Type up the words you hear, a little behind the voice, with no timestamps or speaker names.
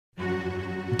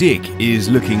Dick is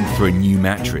looking for a new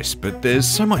mattress, but there's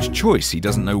so much choice he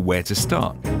doesn't know where to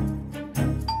start.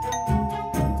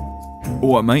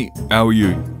 Alright mate, how are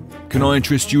you? Can I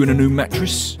interest you in a new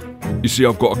mattress? You see,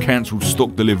 I've got a cancelled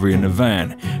stock delivery in the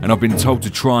van, and I've been told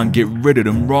to try and get rid of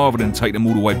them rather than take them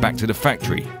all the way back to the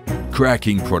factory.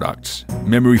 Cracking products.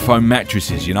 Memory foam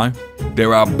mattresses, you know?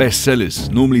 They're our best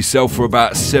sellers, normally sell for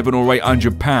about £700 or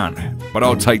 £800, but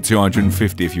I'll take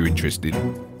 £250 if you're interested.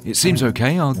 It seems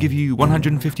okay, I'll give you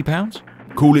 £150.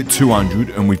 Call it 200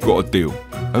 and we've got a deal.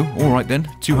 Oh, alright then,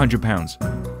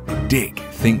 £200. Dick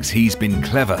thinks he's been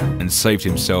clever and saved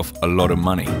himself a lot of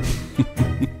money.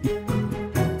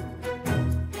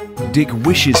 Dick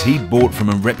wishes he'd bought from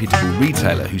a reputable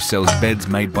retailer who sells beds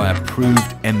made by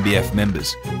approved MBF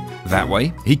members. That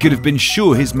way, he could have been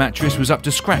sure his mattress was up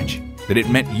to scratch, that it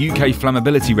met UK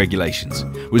flammability regulations,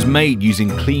 was made using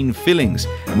clean fillings,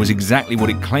 and was exactly what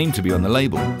it claimed to be on the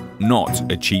label,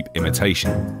 not a cheap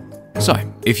imitation. So,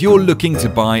 if you're looking to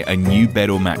buy a new bed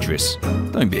or mattress,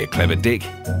 don't be a clever dick.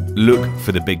 Look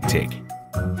for the big tick.